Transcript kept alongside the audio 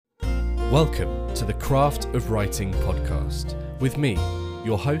Welcome to the Craft of Writing podcast with me,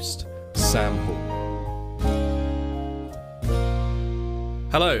 your host, Sam Hall.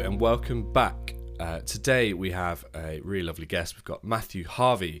 Hello and welcome back. Today we have a really lovely guest. We've got Matthew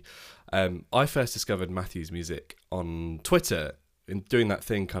Harvey. I first discovered Matthew's music on Twitter, in doing that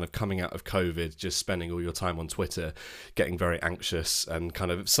thing kind of coming out of COVID, just spending all your time on Twitter, getting very anxious and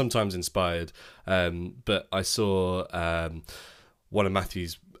kind of sometimes inspired. But I saw one of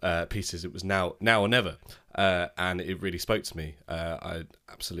Matthew's pieces. It was now or never, and it really spoke to me. I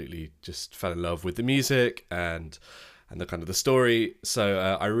absolutely just fell in love with the music and the kind of the story. So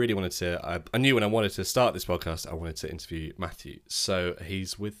I really wanted to. I knew when I wanted to start this podcast, I wanted to interview Matthew. So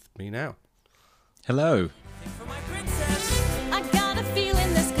he's with me now. Hello. For my princess, I got a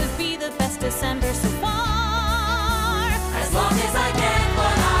feeling this could be the best December so far. As long as I get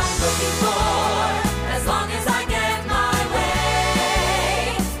what I'm looking for, as long as I get my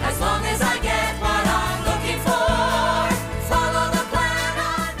way, as long as I get what I'm looking for, follow the plan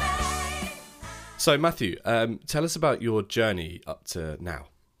I made. So Matthew, tell us about your journey up to now.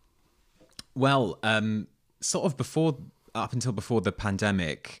 Well, sort of up until before the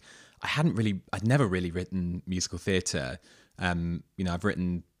pandemic, I'd never really written musical theatre. I've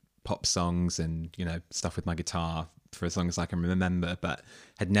written pop songs and, stuff with my guitar for as long as I can remember, but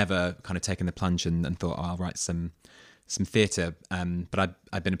had never kind of taken the plunge and thought, I'll write some theatre. But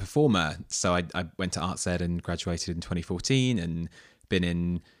I'd been a performer. So I went to Arts Ed and graduated in 2014 and been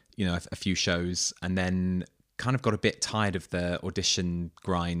in, a few shows, and then kind of got a bit tired of the audition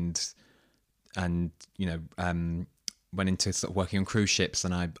grind and, went into sort of working on cruise ships,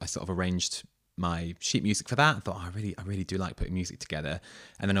 and I sort of arranged my sheet music for that. I thought, I really do like putting music together.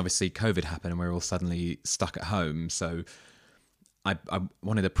 And then obviously COVID happened and we were all suddenly stuck at home. So I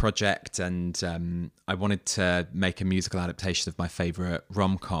wanted a project, and I wanted to make a musical adaptation of my favourite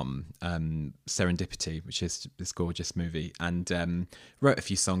rom-com, Serendipity, which is this gorgeous movie, and wrote a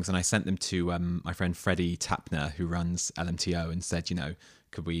few songs, and I sent them to my friend Freddie Tapner, who runs LMTO, and said,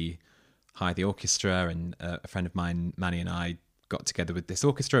 could we hire the orchestra? And a friend of mine, Manny, and I got together with this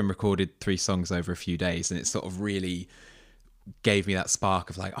orchestra and recorded 3 songs over a few days, and it sort of really gave me that spark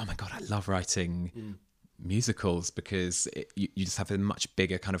of like, oh my God, I love writing musicals, because you just have a much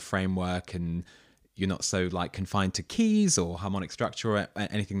bigger kind of framework, and you're not so like confined to keys or harmonic structure or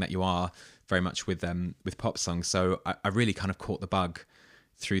anything that you are very much with pop songs. So I really kind of caught the bug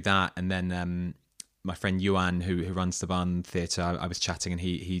through that. And then my friend Yuan, who runs the Barn Theatre, I was chatting, and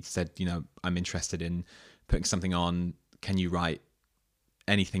he said, I'm interested in putting something on. Can you write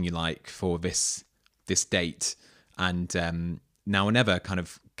anything you like for this date? And Now or Never kind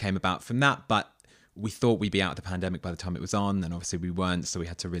of came about from that. But we thought we'd be out of the pandemic by the time it was on, and obviously we weren't. So we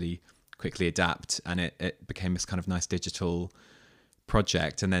had to really quickly adapt, and it became this kind of nice digital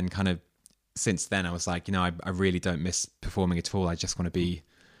project. And then kind of since then, I was like, I really don't miss performing at all. I just want to be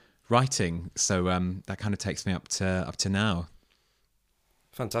writing. So that kind of takes me up to now.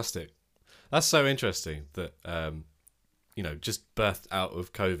 Fantastic. That's so interesting that just birthed out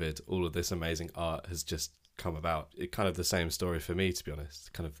of COVID, all of this amazing art has just come about. It kind of the same story for me, to be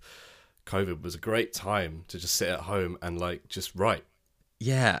honest. Kind of COVID was a great time to just sit at home and like just write.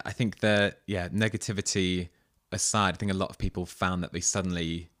 Yeah, I think negativity aside, I think a lot of people found that they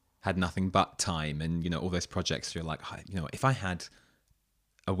suddenly had nothing but time, and all those projects, you're like, if I had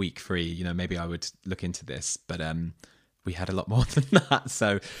a week free, maybe I would look into this, but we had a lot more than that.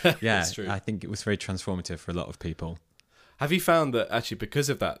 So yeah, I think it was very transformative for a lot of people. Have you found that actually because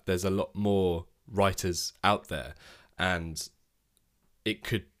of that, there's a lot more writers out there, and it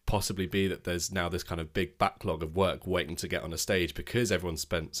could possibly be that there's now this kind of big backlog of work waiting to get on a stage because everyone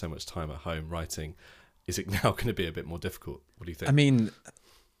spent so much time at home writing? Is it now going to be a bit more difficult? What do you think? I mean,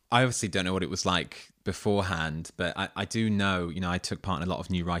 I obviously don't know what it was like beforehand, but I do know, I took part in a lot of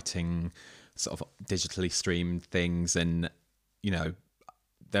new writing, sort of digitally streamed things, and,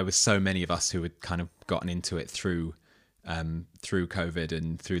 there was so many of us who had kind of gotten into it through COVID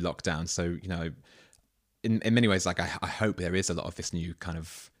and through lockdown. So, in many ways, like I hope there is a lot of this new kind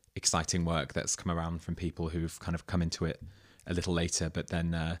of exciting work that's come around from people who've kind of come into it a little later, but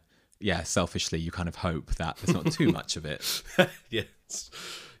then, selfishly, you kind of hope that there's not too much of it. Yes.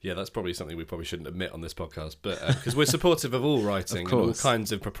 Yeah, that's probably something we probably shouldn't admit on this podcast, but because we're supportive of all writing and all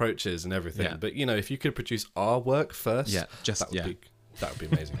kinds of approaches and everything. Yeah. But if you could produce our work first, that would be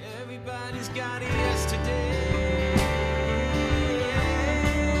amazing. Everybody's got a yesterday.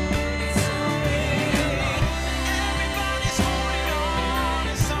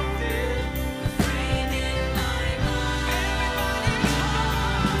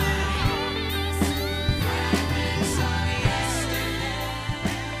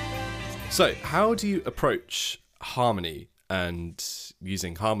 So, how do you approach harmony and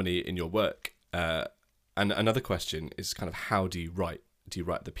using harmony in your work? And another question is kind of, how do you write? Do you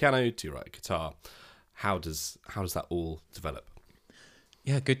write the piano? Do you write guitar? How does that all develop?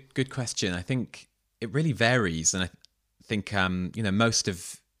 Yeah, good question. I think it really varies, and I think most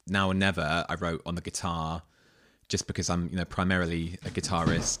of Now and Never I wrote on the guitar, just because I'm primarily a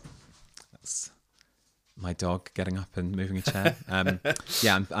guitarist. That's my dog getting up and moving a chair.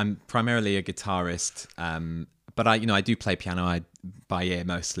 I'm primarily a guitarist, but I do play piano by ear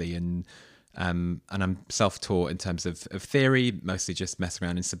mostly, and I'm self-taught in terms of theory, mostly just messing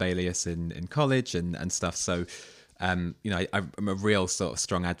around in Sibelius in college and stuff. So, I'm a real sort of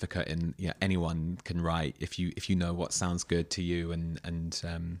strong advocate in anyone can write if you know what sounds good to you,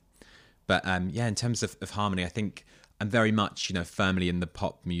 but in terms of harmony, I think I'm very much firmly in the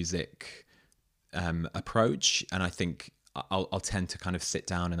pop music approach, and I think I'll tend to kind of sit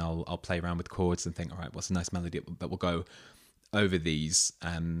down and I'll play around with chords and think, all right, what's a nice melody that will go over these,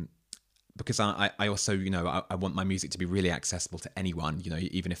 because I also I want my music to be really accessible to anyone,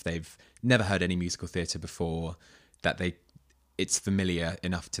 even if they've never heard any musical theatre before, that it's familiar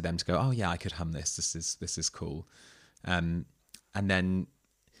enough to them to go, oh yeah, I could hum this. This is cool. And then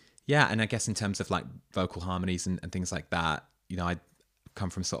and I guess in terms of like vocal harmonies and things like that, I come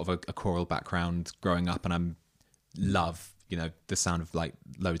from sort of a choral background growing up, and I love the sound of like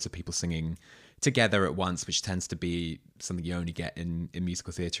loads of people singing together at once, which tends to be something you only get in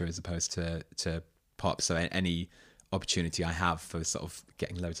musical theatre as opposed to pop. So any opportunity I have for sort of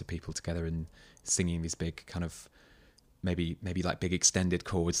getting loads of people together and singing these big kind of maybe like big extended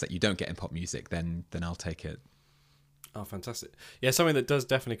chords that you don't get in pop music, then I'll take it. Oh, fantastic. Yeah, something that does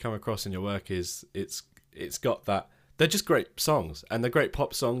definitely come across in your work is it's got that, they're just great songs, and they're great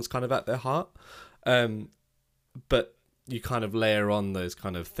pop songs kind of at their heart, but you kind of layer on those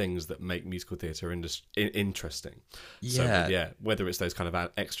kind of things that make musical theatre interesting. Whether it's those kind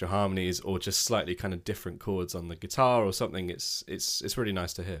of extra harmonies or just slightly kind of different chords on the guitar or something, it's really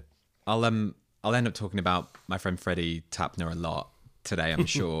nice to hear. I'll end up talking about my friend Freddie Tapner a lot today, I'm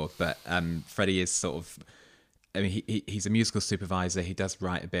sure, but Freddie is sort of, he's a musical supervisor. He does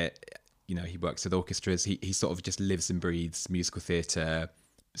write a bit. He works with orchestras. He sort of just lives and breathes musical theatre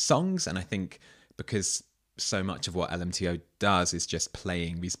songs. And I think because so much of what LMTO does is just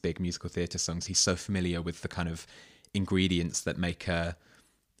playing these big musical theatre songs, he's so familiar with the kind of ingredients that make a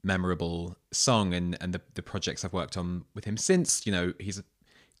memorable song. And the projects I've worked on with him since, he's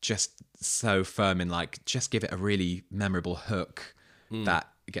just so firm in like, just give it a really memorable hook that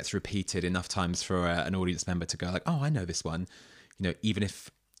gets repeated enough times for an audience member to go like, oh, I know this one. Even if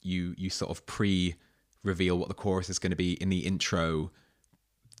you sort of pre-reveal what the chorus is going to be in the intro,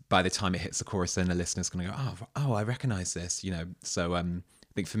 by the time it hits the chorus, then the listener's going to go, oh, I recognize this. So I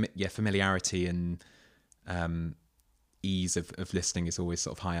think familiarity and ease of listening is always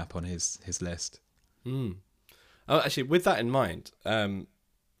sort of high up on his list. Oh, actually, with that in mind,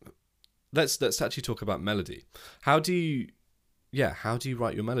 let's actually talk about melody. How do you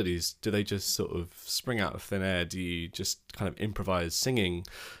write your melodies? Do they just sort of spring out of thin air? Do you just kind of improvise singing?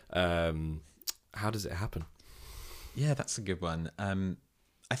 How does it happen? Yeah, that's a good one.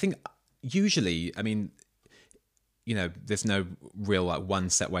 I think usually, there's no real like one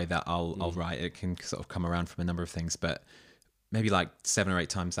set way that I'll write. It can sort of come around from a number of things, but maybe like 7 or 8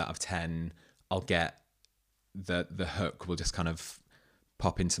 times out of 10, I'll get the hook will just kind of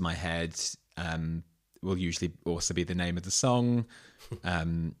pop into my head. Will usually also be the name of the song,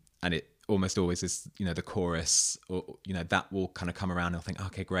 and it almost always is the chorus, or that will kind of come around and I'll think,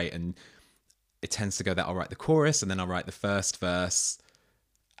 okay, great, and it tends to go that I'll write the chorus and then I'll write the first verse,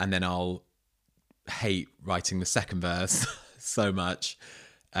 and then I'll hate writing the second verse so much,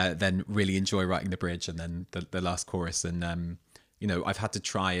 then really enjoy writing the bridge and then the last chorus. And I've had to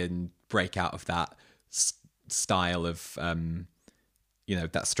try and break out of that style of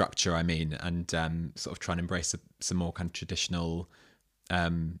that structure, and sort of try and embrace some more kind of traditional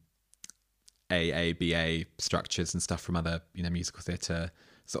AABA structures and stuff from other musical theatre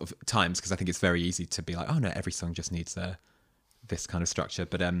sort of times, because I think it's very easy to be like, oh no, every song just needs this kind of structure.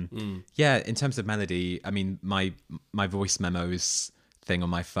 But in terms of melody, my voice memos thing on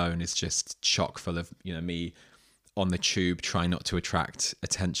my phone is just chock full of me on the tube trying not to attract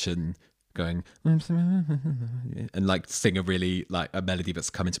attention, going and like sing a really like a melody that's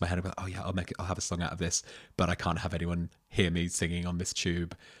come into my head about, oh yeah, I'll have a song out of this, but I can't have anyone hear me singing on this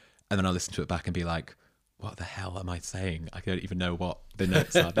tube. And then I'll listen to it back and be like, what the hell am I saying? I don't even know what the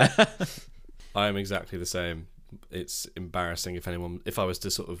notes are there. I am exactly the same. It's embarrassing if I was to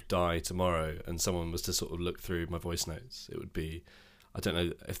sort of die tomorrow and someone was to sort of look through my voice notes. It would be, I don't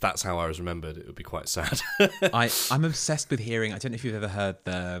know if that's how I was remembered. It would be quite sad. I'm obsessed with hearing. I don't know if you've ever heard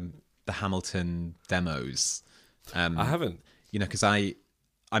the Hamilton demos. I haven't. You know, because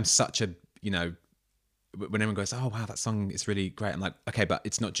I'm such a, you know, when everyone goes, oh wow, that song is really great, I'm like, okay, but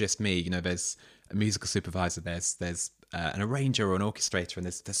it's not just me. You know, there's a musical supervisor, there's an arranger or an orchestrator, and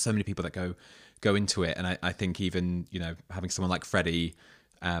there's so many people that go into it. And I think even, you know, having someone like Freddie,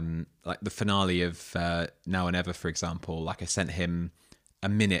 like the finale of Now and Ever, for example, like I sent him a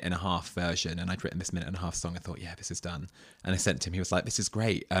 1.5-minute version, and I'd written this 1.5-minute song. I thought, yeah, this is done. And I sent it to him. He was like, this is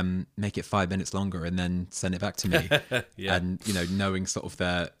great. Make it 5 minutes longer and then send it back to me. Yeah. And, you know, knowing sort of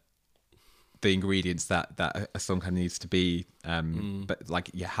the ingredients that a song kind of needs to be. But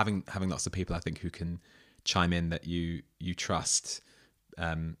like, yeah, having lots of people, I think, who can chime in that you trust.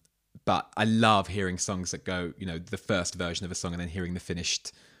 But I love hearing songs that go, you know, the first version of a song and then hearing the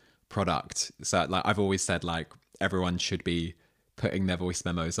finished product. So like, I've always said, like, everyone should be putting their voice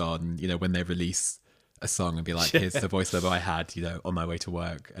memos on, you know, when they release a song and be like, here's the voice memo I had, you know, on my way to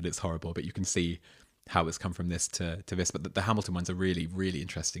work, and it's horrible, but you can see how it's come from this to this. But the Hamilton ones are really, really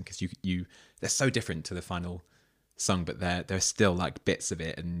interesting because they're so different to the final song, but there's still like bits of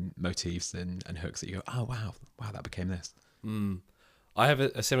it and motifs and hooks that you go, oh wow, that became this. I have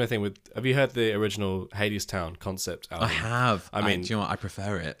a similar thing with. Have you heard the original Hadestown concept album? I have. I mean, do you know what? I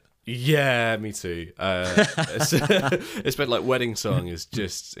prefer it. Yeah, me too. It's been like Wedding Song is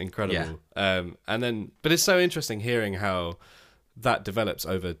just incredible. But it's so interesting hearing how that develops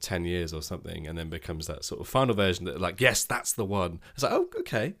over 10 years or something, and then becomes that sort of final version that, like, yes, that's the one. It's like, oh,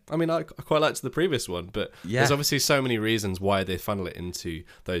 okay. I mean, I quite liked the previous one, but there's obviously so many reasons why they funnel it into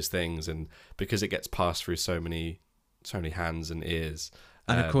those things, and because it gets passed through so many hands and ears.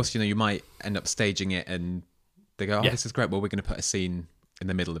 And of course, you know, you might end up staging it and they go, oh, this is great. Well, we're going to put a scene in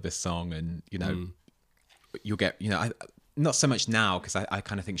the middle of this song, and, you know, you'll get, you know, not so much now, because I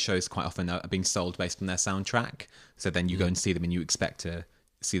kind of think shows quite often are being sold based on their soundtrack. So then you go and see them and you expect to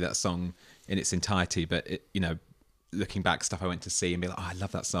see that song in its entirety. But, you know, looking back, stuff I went to see and be like, oh, I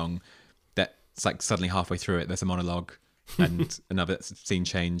love that song. That's like suddenly halfway through it, there's a monologue and another scene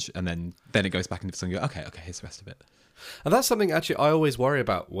change. And then it goes back into the song. You go, okay, here's the rest of it. And that's something actually I always worry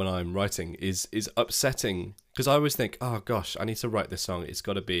about when I'm writing is upsetting, because I always think, oh gosh, I need to write this song. It's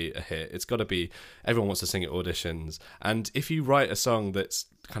got to be a hit. It's got to be, everyone wants to sing at auditions. And if you write a song that's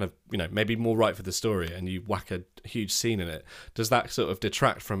kind of, you know, maybe more right for the story and you whack a huge scene in it, does that sort of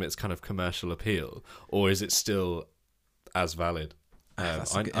detract from its kind of commercial appeal, or is it still as valid?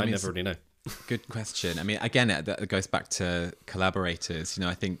 I never really know. Good question. I mean, again, that goes back to collaborators. You know,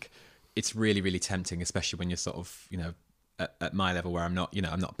 I think it's really, really tempting, especially when you're sort of, you know, at my level where I'm not, you know,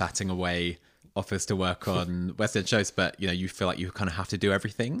 I'm not batting away offers to work on West End shows, but, you know, you feel like you kind of have to do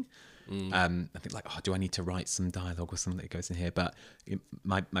everything. I think like, oh, do I need to write some dialogue or something that goes in here? But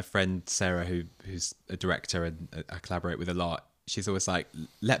my friend Sarah, who's a director and I collaborate with a lot, she's always like,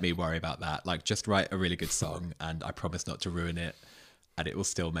 let me worry about that. Like, just write a really good song and I promise not to ruin it, and it will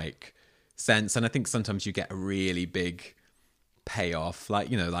still make sense. And I think sometimes you get a really big payoff,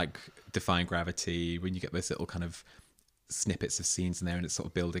 like, you know, like Defying Gravity, when you get those little kind of snippets of scenes in there and it's sort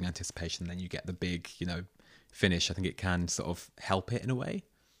of building anticipation, then you get the big, you know, finish. I think it can sort of help it in a way.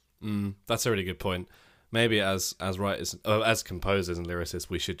 That's a really good point. Maybe as writers, as composers and lyricists,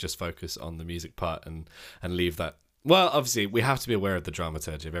 we should just focus on the music part and leave that. Well, obviously we have to be aware of the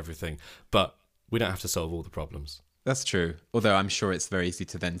dramaturgy of everything, but we don't have to solve all the problems. That's true. Although I'm sure it's very easy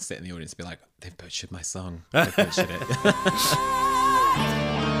to then sit in the audience and be like, they've butchered my song. They've butchered it.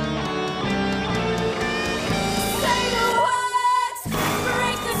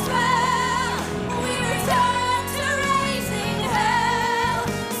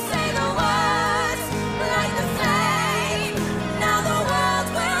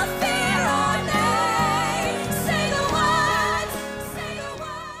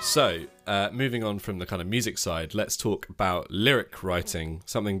 So, moving on from the kind of music side, let's talk about lyric writing,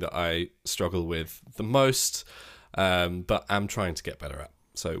 something that I struggle with the most, but am trying to get better at.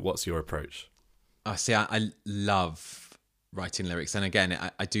 So what's your approach? Oh, see, I love writing lyrics. And again,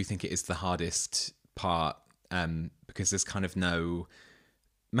 I do think it is the hardest part, because there's kind of no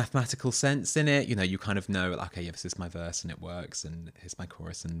mathematical sense in it. You know, you kind of know, okay, yeah, this is my verse and it works, and here's my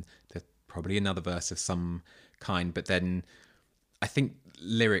chorus, and there's probably another verse of some kind. But then I think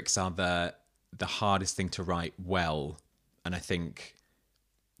lyrics are the hardest thing to write well, and I think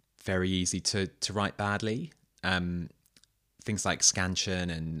very easy to write badly. Things like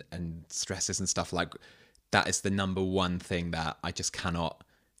scansion and stresses and stuff like that is the number one thing that I just cannot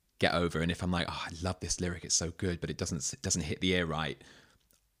get over. And if I'm like, oh, I love this lyric, it's so good, but it doesn't hit the ear right,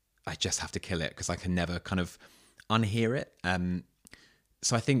 I just have to kill it because I can never kind of unhear it.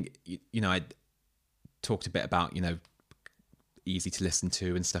 so I think, I talked a bit about, easy to listen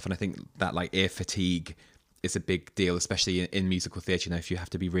to and stuff. And I think that like ear fatigue is a big deal, especially in musical theatre. If you have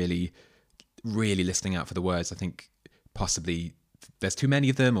to be really, really listening out for the words, I think possibly there's too many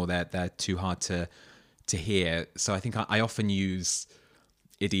of them, or they're too hard to hear. So I think I often use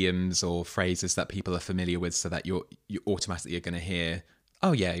idioms or phrases that people are familiar with, so that you automatically are going to hear,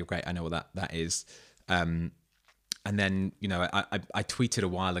 oh yeah, you're great, I know what that is. And then, I tweeted a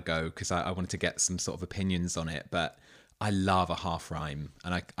while ago because I wanted to get some sort of opinions on it, but I love a half rhyme,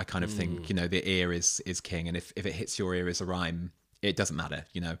 and I kind of think, the ear is king, and if it hits your ear as a rhyme, it doesn't matter,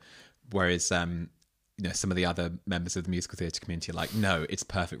 Whereas, some of the other members of the musical theatre community are like, no, it's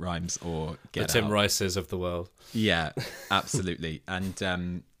perfect rhymes or get the Tim out. Rices of the world. Yeah, absolutely. And,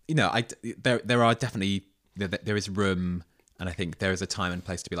 there are definitely, there is room, and I think there is a time and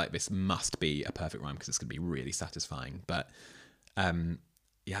place to be like, this must be a perfect rhyme because it's going to be really satisfying. But,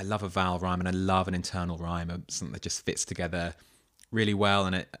 I love a vowel rhyme, and I love an internal rhyme, something that just fits together really well.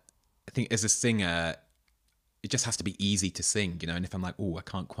 And I think as a singer, it just has to be easy to sing, and if I'm like, oh, I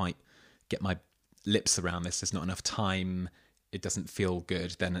can't quite get my lips around this, there's not enough time, it doesn't feel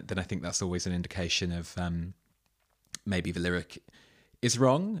good, then I think that's always an indication of maybe the lyric is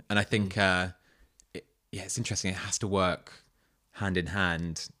wrong. And I think it's interesting, it has to work hand in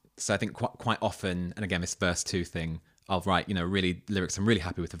hand. So I think quite often, and again, this verse 2 thing, I'll write, really lyrics I'm really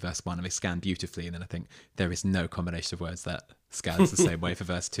happy with the verse 1 and they scan beautifully, and then I think there is no combination of words that scans the same way for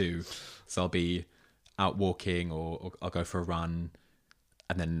verse 2. So I'll be out walking, or I'll go for a run,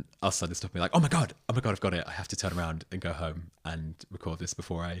 and then I'll suddenly stop and be like, oh my god, I've got it, I have to turn around and go home and record this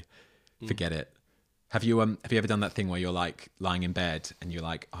before I forget it. Have you ever done that thing where you're like lying in bed and you're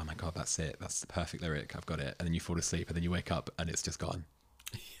like, oh my god, that's it, that's the perfect lyric, I've got it, and then you fall asleep and then you wake up and it's just gone?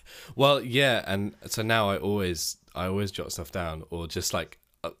 Well, yeah, and so now I always jot stuff down, or just like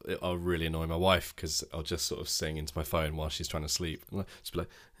I'll really annoy my wife because I'll just sort of sing into my phone while she's trying to sleep, and I'll just be like,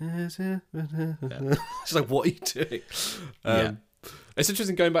 she's like, what are you doing? It's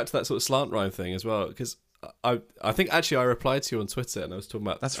interesting going back to that sort of slant rhyme thing as well, because I think actually I replied to you on Twitter and I was talking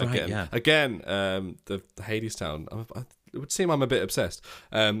about that's right, the Hadestown. It would seem I'm a bit obsessed,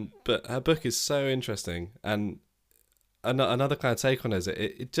 but her book is so interesting, and another kind of take on it is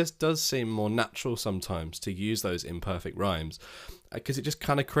it just does seem more natural sometimes to use those imperfect rhymes, because it just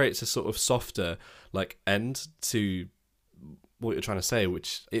kind of creates a sort of softer like end to what you're trying to say,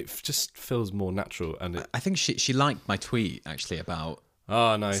 which it just feels more natural. And I think she liked my tweet actually about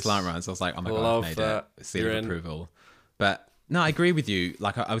nice slant rhymes. I was like, oh my god, Love I've made that. it, seal of approval. But no, I agree with you.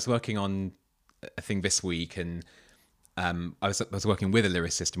 Like I was working on a thing this week, and I was working with a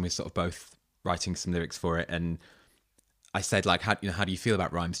lyricist, and we were sort of both writing some lyrics for it, and I said, like, how do you feel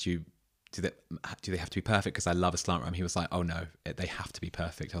about rhymes? Do they have to be perfect? Because I love a slant rhyme. He was like, oh no, they have to be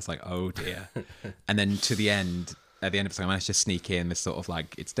perfect. I was like, oh dear. And then at the end of the song, I managed to sneak in this sort of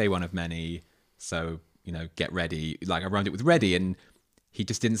like, it's day one of many, so get ready. Like I rhymed it with ready, and he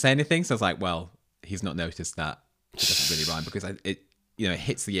just didn't say anything. So I was like, well, he's not noticed that it doesn't really rhyme, because it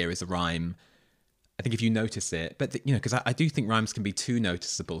hits the ear as a rhyme. I think if you notice it, but because I do think rhymes can be too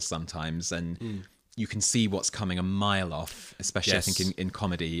noticeable sometimes, and you can see what's coming a mile off, especially Yes. I think in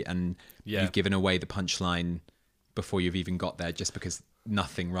comedy, and you've given away the punchline before you've even got there, just because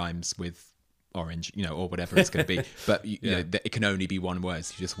nothing rhymes with orange, or whatever it's going to be. But it can only be one word,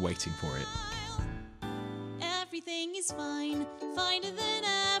 so you're just waiting for it. Everything is fine, finer than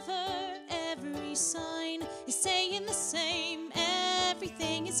ever. Every sign is saying the same.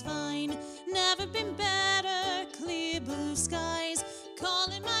 Everything is fine, never been better. Clear blue skies,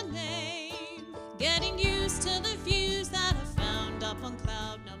 calling my name. Getting used to the views that I found up on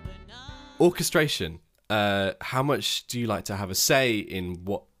cloud number 9. Orchestration. How much do you like to have a say in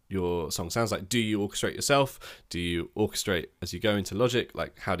what your song sounds like? Do you orchestrate yourself? Do you orchestrate as you go into Logic?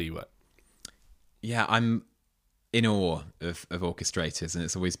 Like, how do you work? Yeah, I'm in awe of orchestrators, and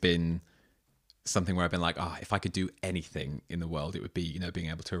it's always been something where I've been like, if I could do anything in the world, it would be, being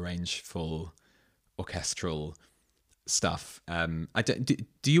able to arrange full orchestral stuff. Do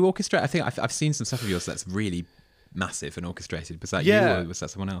you orchestrate? I think I've seen some stuff of yours that's really massive and orchestrated. Was that you, or was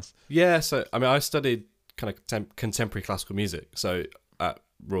that someone else? Yeah, so I mean, I studied kind of contemporary classical music, so at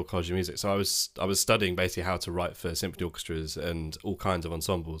Royal College of Music. So I was studying basically how to write for symphony orchestras and all kinds of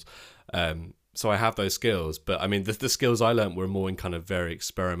ensembles. So I have those skills, but I mean, the skills I learned were more in kind of very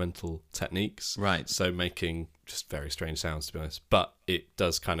experimental techniques. Right. So making just very strange sounds, to be honest. But it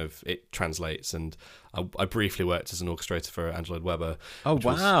does it translates. And I briefly worked as an orchestrator for Andrew Lloyd Webber. Oh,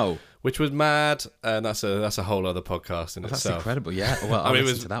 wow. Which was mad. And that's a whole other podcast in That's itself. incredible. Yeah. Well, I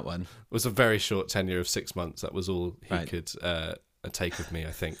listened to that one. It was a very short tenure of 6 months. That was all he could a take of me,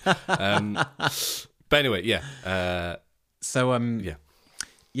 I think. But anyway, yeah. So Yeah.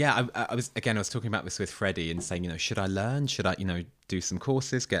 yeah, I was talking about this with Freddie and saying, should I learn? Should I, do some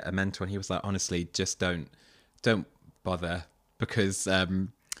courses, get a mentor? And he was like, honestly, just don't bother, because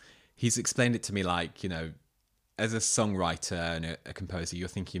he's explained it to me like, as a songwriter and a composer, you're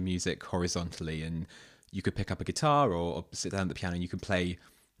thinking of music horizontally, and you could pick up a guitar or sit down at the piano and you could play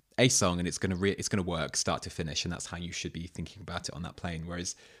a song and it's gonna work start to finish, and that's how you should be thinking about it on that plane.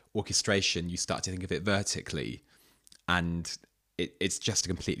 Whereas orchestration, you start to think of it vertically, and it's just a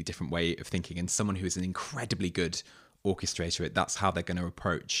completely different way of thinking. And someone who is an incredibly good orchestrator, that's how they're going to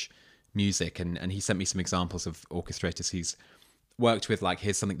approach music. And he sent me some examples of orchestrators he's worked with, like,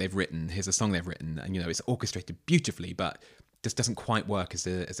 here's something they've written, here's a song they've written, and it's orchestrated beautifully, but just doesn't quite work as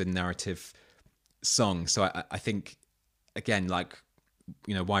a narrative song. So I think, again, like,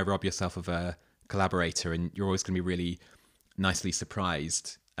 why rob yourself of a collaborator? And you're always going to be really nicely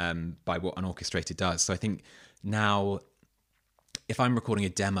surprised by what an orchestrator does. So I think now, if I'm recording a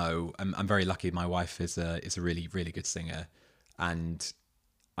demo, I'm very lucky. My wife is a really, really good singer, and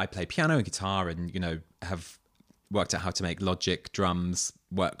I play piano and guitar, and have worked out how to make Logic drums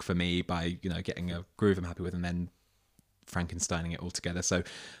work for me by getting a groove I'm happy with, and then Frankensteining it all together. So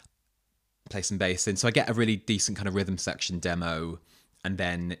play some bass in, so I get a really decent kind of rhythm section demo, and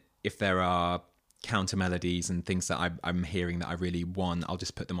then if there are counter melodies and things that I'm hearing that I really want, I'll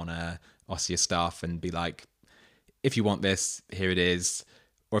just put them on a Ossia stuff and be like, if you want this, here it is.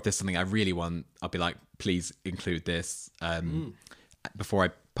 Or if there's something I really want, I'll be like, please include this, before I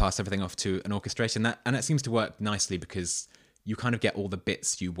pass everything off to an orchestration. And that seems to work nicely, because you kind of get all the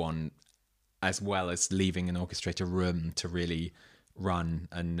bits you want, as well as leaving an orchestrator room to really run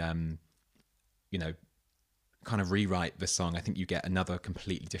and, kind of rewrite the song. I think you get another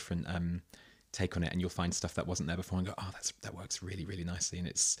completely different take on it, and you'll find stuff that wasn't there before and go, oh, that works really, really nicely. And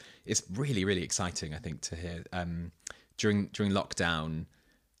it's really, really exciting, I think, to hear. During lockdown,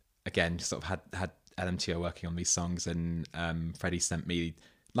 again, sort of had LMTO working on these songs, and Freddie sent me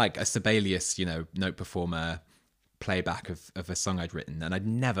like a Sibelius, note performer playback of a song I'd written, and I'd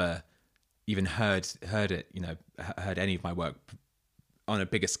never even heard it, heard any of my work on a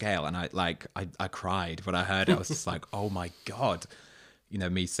bigger scale. And I cried when I heard it. I was just like, oh my God,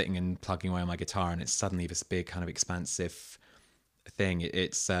 me sitting and plugging away on my guitar, and it's suddenly this big kind of expansive thing.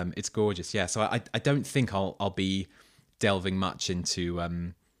 It's gorgeous. Yeah. So I don't think I'll be delving much into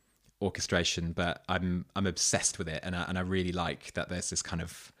orchestration, but I'm obsessed with it, and I really like that there's this kind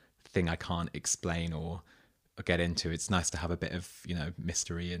of thing I can't explain or get into. It's nice to have a bit of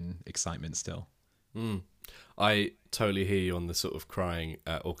mystery and excitement still. I totally hear you on the sort of crying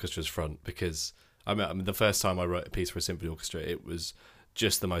at orchestra's front, because I mean the first time I wrote a piece for a symphony orchestra, it was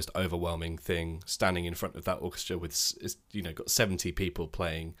just the most overwhelming thing, standing in front of that orchestra with got 70 people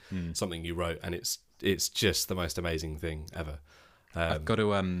playing something you wrote, and it's just the most amazing thing ever. I've got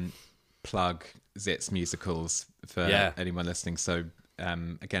to plug Zit's musicals for anyone listening. So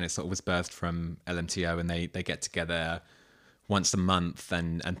again, it sort of was birthed from LMTO, and they get together once a month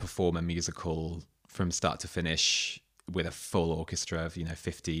and perform a musical from start to finish with a full orchestra of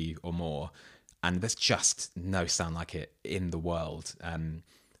 50 or more, and there's just no sound like it in the world. A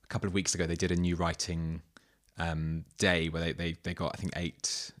couple of weeks ago, they did a new writing day where they got, I think,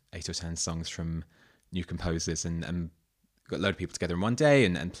 eight or 10 songs from new composers, and got a load of people together in one day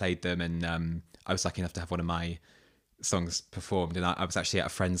and played them. And I was lucky enough to have one of my songs performed, and I was actually at a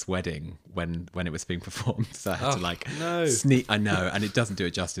friend's wedding when it was being performed, so I had to sneak. I know, and it doesn't do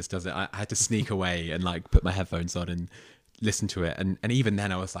it justice, does it? I had to sneak away and put my headphones on and listen to it, and even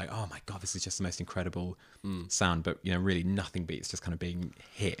then I was like, oh my God, this is just the most incredible sound. But really nothing beats just kind of being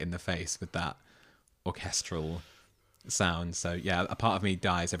hit in the face with that orchestral sound. So yeah, a part of me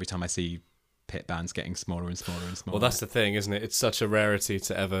dies every time I see pit bands getting smaller and smaller and smaller. Well, that's the thing, isn't it? It's such a rarity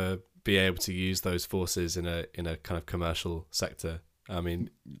to ever be able to use those forces in a kind of commercial sector. I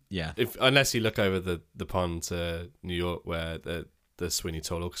mean, yeah. Unless you look over the pond to New York, where the Sweeney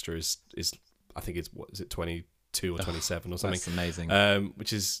Todd Orchestra is I think it's 22 or 27 or something. That's amazing.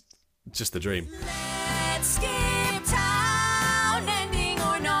 Which is just the dream. Let's skip town, ending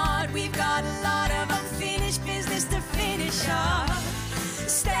or not. We've got a lot of unfinished business to finish up.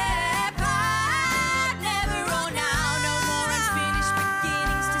 Step out, never roll now. No more unfinished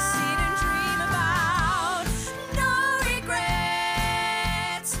beginnings to sit and dream about. No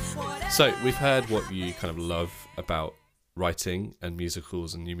regrets. So we've heard what you kind of love about writing and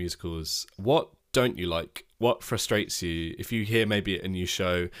musicals and new musicals. What don't you like? What frustrates you? If you hear maybe a new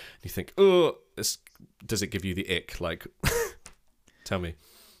show and you think, oh, does it give you the ick? Tell me.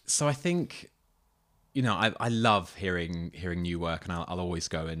 So I think I love hearing new work, and I'll always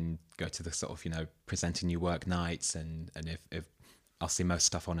go to the sort of, presenting new work nights, and if I'll see most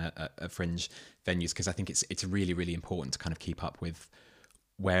stuff on a fringe venues, because I think it's really, really important to kind of keep up with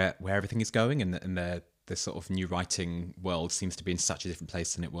where everything is going, and the sort of new writing world seems to be in such a different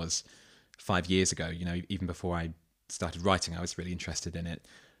place than it was 5 years ago. Even before I started writing, I was really interested in it.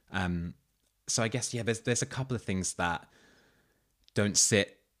 So I guess, there's a couple of things that don't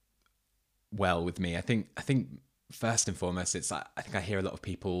sit well with me. I think first and foremost, I think I hear a lot of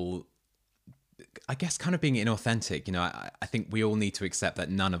people, I guess, kind of being inauthentic. I think we all need to accept that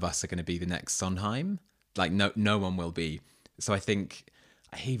none of us are going to be the next Sondheim. Like no one will be. So I think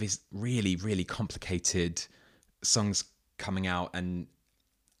I hear these really, really complicated songs coming out, and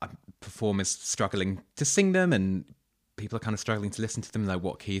performers struggling to sing them, and people are kind of struggling to listen to them. Like,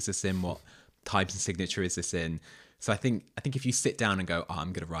 what key is this in? What time and signature is this in? So I think if you sit down and go, oh,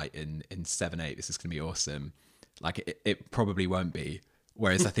 I'm going to write in 7/8, this is going to be awesome, like it probably won't be.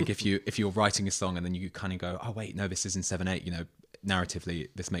 Whereas I think if you're writing a song and then you kind of go, oh wait, no, this is in 7/8, narratively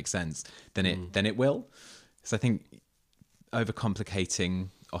this makes sense, then it will. So I think overcomplicating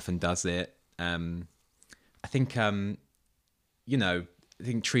often does it. I think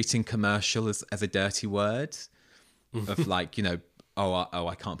treating commercial as a dirty word, of like,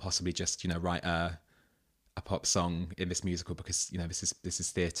 I can't possibly just write a pop song in this musical because this is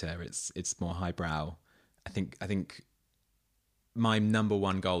theatre. It's more highbrow. I think my number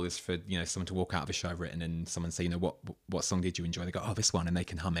one goal is for someone to walk out of a show I've written and someone say, what song did you enjoy? They go, oh, this one, and they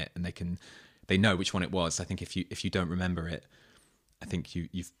can hum it, and they know which one it was. I think if you don't remember it, I think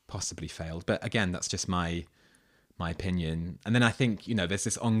you've possibly failed. But again, that's just my opinion. And then I think there's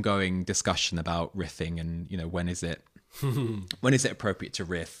this ongoing discussion about riffing, and when is it appropriate to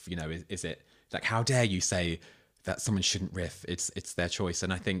riff? Is it like, how dare you say that someone shouldn't riff? It's their choice.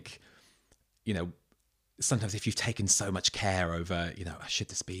 And I think sometimes if you've taken so much care over should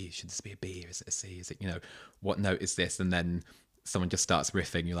this be a B, or is it a C, is it what note is this, and then someone just starts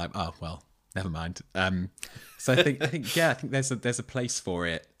riffing, you're like, oh well, never mind. So I think there's a place for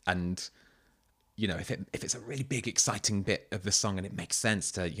it, and if it's a really big exciting bit of the song and it makes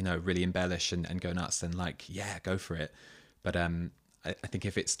sense to really embellish and go nuts, then like, yeah, go for it. But I think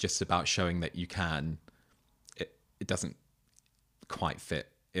if it's just about showing that you can, it doesn't quite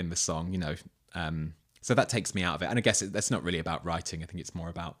fit in the song, so that takes me out of it. And I guess that's not really about writing. I think it's more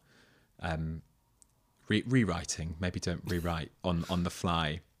about rewriting. Maybe don't rewrite on the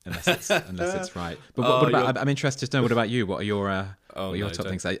fly unless it's right. But what about? I'm interested to know. What about you? What are your top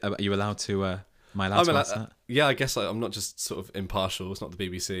things? Are you allowed to? Am I allowed to ask that? Yeah, I guess I'm not just sort of impartial. It's not the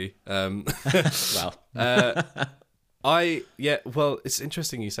BBC. Well, it's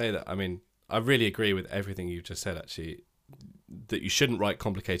interesting you say that. I mean, I really agree with everything you've just said, actually, that you shouldn't write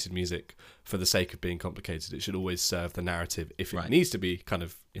complicated music for the sake of being complicated. It should always serve the narrative if it needs to be kind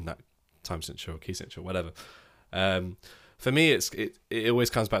of in that time signature or key signature or whatever. For me, it always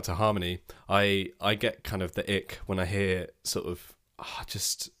comes back to harmony. I get kind of the ick when I hear sort of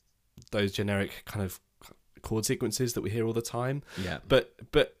just those generic kind of chord sequences that we hear all the time. Yeah. But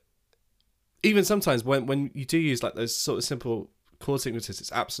even sometimes when you do use like those sort of simple chord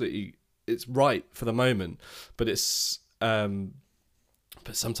sequences, it's right for the moment, but it's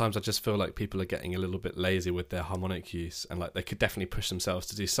but sometimes I just feel like people are getting a little bit lazy with their harmonic use, and like they could definitely push themselves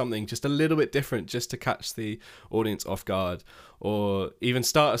to do something just a little bit different just to catch the audience off guard, or even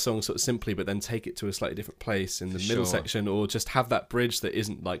start a song sort of simply but then take it to a slightly different place in the middle section, or just have that bridge that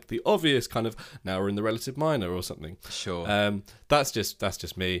isn't like the obvious kind of now we're in the relative minor or something. Sure. That's just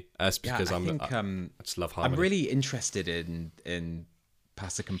me. That's because I just love harmony. I'm really interested in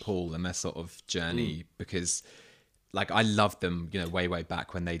Pasek and Paul and their sort of journey, because like I loved them, way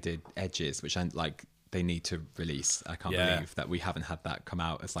back when they did Edges, which they need to release. I can't believe that we haven't had that come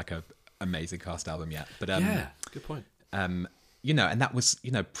out as like a amazing cast album yet. But good point. And that was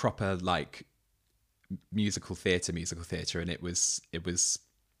proper like musical theatre, and it was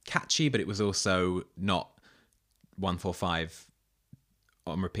catchy, but it was also not 145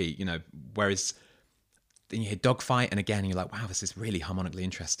 on repeat. Whereas then you hear Dogfight, and again you're like, wow, this is really harmonically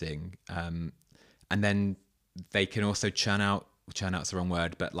interesting. And then they can also churn out's the wrong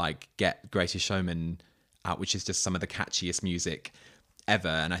word, but like get Greatest Showman out, which is just some of the catchiest music ever.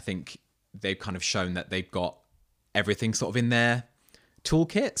 And I think they've kind of shown that they've got everything sort of in their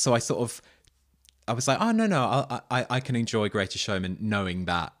toolkit. So I was like, oh no, I can enjoy Greatest Showman knowing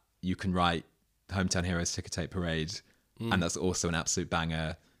that you can write Hometown Heroes Ticker Tape Parade, and that's also an absolute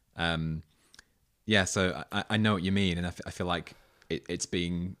banger. So I know what you mean, and I feel like it's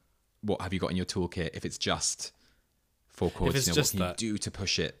being, what have you got in your toolkit? If it's just 4 chords, what can you do to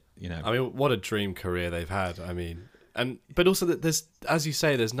push it you know. I mean, what a dream career they've had. I mean, but also that there's, as you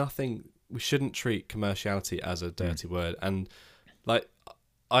say, there's nothing. We shouldn't treat commerciality as a dirty word. And like,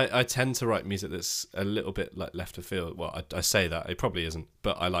 I tend to write music that's a little bit like left of field. Well, I say that it probably isn't,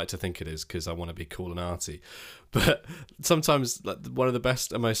 but I like to think it is because I want to be cool and arty. But sometimes, like, one of the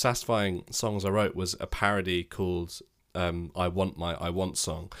best and most satisfying songs I wrote was a parody called I Want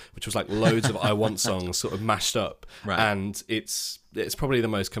song, which was like loads of I Want songs sort of mashed up. Right. And it's probably the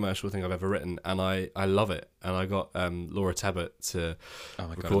most commercial thing I've ever written, and I love it. And I got Laura Tabbert to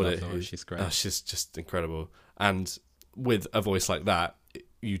record it. Laura. She's great. She's just incredible. And with a voice like that,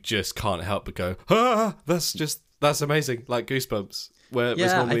 you just can't help but go, that's amazing, like goosebumps. Where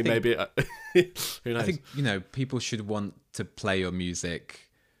was normally maybe who knows? I think, you know, people should want to play your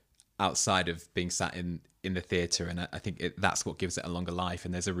music outside of being sat in the theatre, and I think that's what gives it a longer life.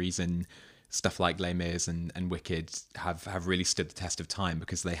 And there's a reason stuff like Les Mis and Wicked have really stood the test of time,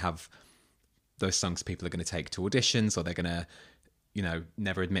 because they have those songs people are going to take to auditions, or they're going to, you know,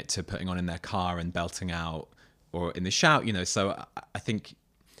 never admit to putting on in their car and belting out, or in the shout, you know. So I think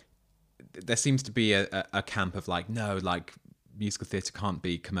there seems to be a camp of like, no, like, musical theatre can't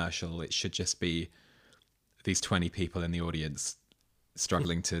be commercial. It should just be these 20 people in the audience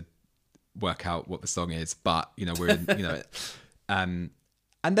struggling to work out what the song is. But, you know, we're in, you know, and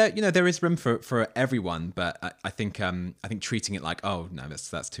there, you know, there is room for everyone. But I think treating it like, oh no,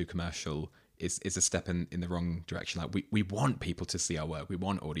 that's too commercial is a step in the wrong direction. Like, we want people to see our work. We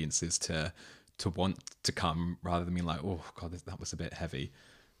want audiences to want to come, rather than being like, oh God, that was a bit heavy.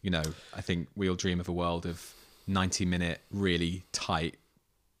 You know, I think we all dream of a world of 90-minute, really tight,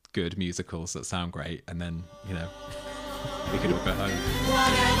 good musicals that sound great, and then, you know, we could all go home.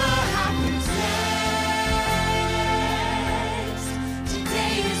 Whatever happens next,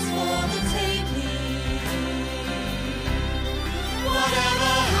 today is for the taking.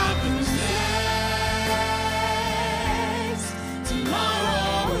 Whatever happens next,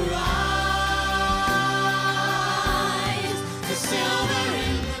 tomorrow will rise, the silver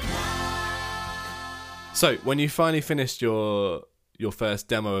in the clouds. So when you finally finished your first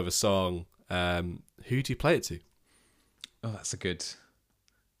demo of a song, who do you play it to? Oh, that's a good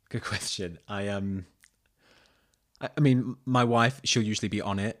question. I mean, my wife, she'll usually be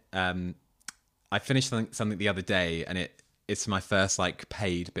on it. I finished something the other day, and it's my first like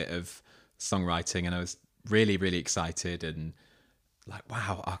paid bit of songwriting, and I was really, really excited and like,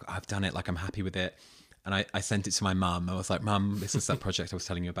 wow, I've done it. Like, I'm happy with it. And I sent it to my mum. I was like, Mum, this is that project I was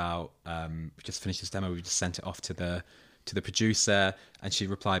telling you about. We just finished this demo. We just sent it off to the producer, and she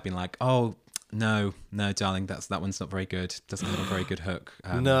replied being like, oh, no, darling, that one's not very good. Doesn't have a very good hook.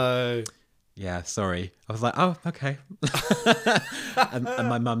 No. Yeah, sorry. I was like, oh, okay. and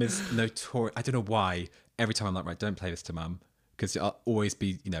my mum is notorious. I don't know why. Every time I'm like, right, don't play this to Mum, because I'll always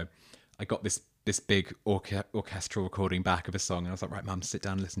be, you know, I got this big orchestral recording back of a song, and I was like, right, Mum, sit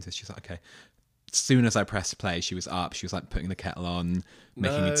down and listen to this. She's like, okay. As soon as I pressed play, she was up. She was like putting the kettle on,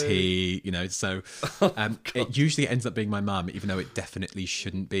 making a tea, you know. So it usually ends up being my mum, even though it definitely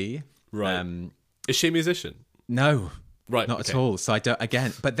shouldn't be. Right. Is she a musician? No. Right. Not at all. So I don't,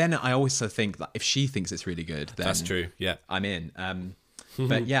 again, but then I also think that if she thinks it's really good, then That's true. Yeah. I'm in.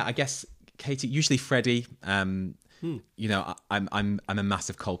 But yeah, I guess Katie, usually Freddie, you know, I'm a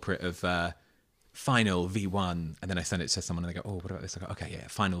massive culprit of final V1, and then I send it to someone and they go, oh, what about this? I go, okay, yeah,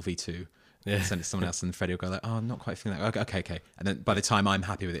 final V2. Yeah. Send it to someone else, and Freddie will go like, oh, I'm not quite feeling that. Okay. And then by the time I'm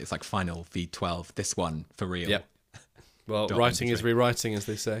happy with it, it's like final V12, this one for real. Yep. Well, writing is rewriting, as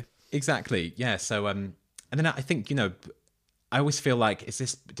they say. Exactly. Yeah. So, and then I think, you know, I always feel like, is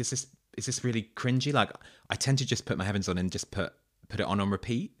this really cringy? Like, I tend to just put my headphones on and just put it on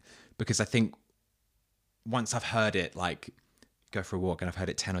repeat, because I think once I've heard it, like, go for a walk, and I've heard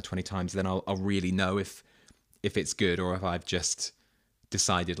it 10 or 20 times, then I'll really know if it's good, or if I've just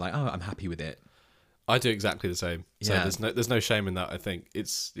decided like, oh, I'm happy with it. I do exactly the same. So Yeah. there's no shame in that. I think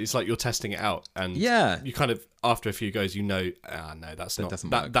it's like you're testing it out, and Yeah. you kind of, after a few goes, you know, no, that's not doesn't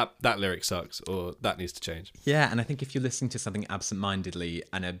that, work. that lyric sucks, or that needs to change. Yeah, and I think if you're listening to something absentmindedly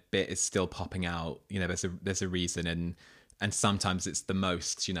and a bit is still popping out, you know, there's a reason, and sometimes it's the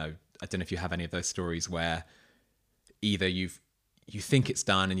most, you know, I don't know if you have any of those stories where either you think it's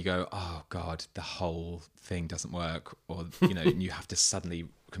done and you go, oh God, the whole thing doesn't work, or, you know, and you have to suddenly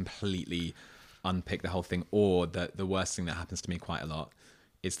completely unpick the whole thing. Or the worst thing that happens to me quite a lot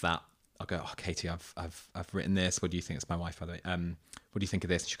is that I'll go, oh, Katie, I've written this. What do you think? It's my wife, by the way. What do you think of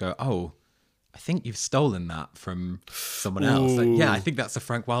this? And she'll go, oh, I think you've stolen that from someone else. Like, yeah, I think that's a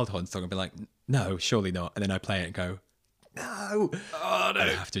Frank Wildhorn song. I'll be like, no, surely not. And then I play it and go, no. Oh no. And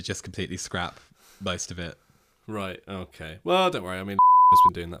I have to just completely scrap most of it. Right. Okay. Well, don't worry. I mean, has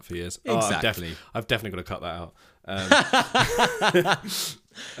been doing that for years. Exactly. I've definitely got to cut that out.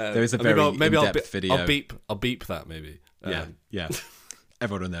 There is a very in-depth video. I'll beep that maybe. Yeah.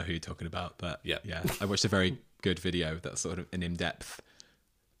 Everyone will know who you're talking about, but yeah. I watched a very good video that's sort of an in-depth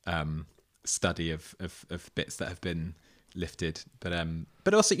study of bits that have been lifted.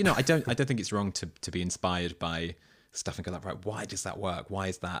 But also, you know, I don't think it's wrong to be inspired by stuff and go like, right, why does that work? Why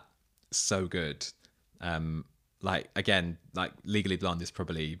is that so good? Like Legally Blonde is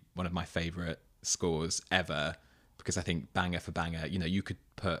probably one of my favorite scores ever, because I think banger for banger, you know, you could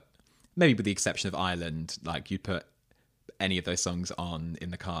put, maybe with the exception of Ireland, like you'd put any of those songs on in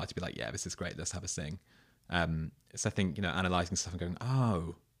the car to be like, yeah, this is great, let's have a sing. So I think, you know, analysing stuff and going,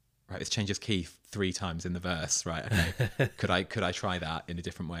 oh, right, this changes key 3 times in the verse, right, okay, could I try that in a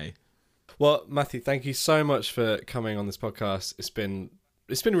different way? Well, Matthew, thank you so much for coming on this podcast. It's been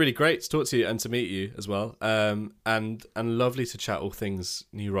really great to talk to you and to meet you as well, and lovely to chat all things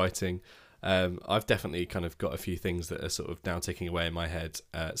new writing. I've definitely kind of got a few things that are sort of now ticking away in my head,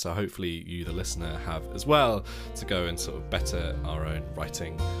 so hopefully you, the listener, have as well, to go and sort of better our own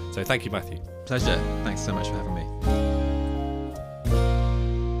writing. So thank you, Matthew. Pleasure. Thanks so much for having me.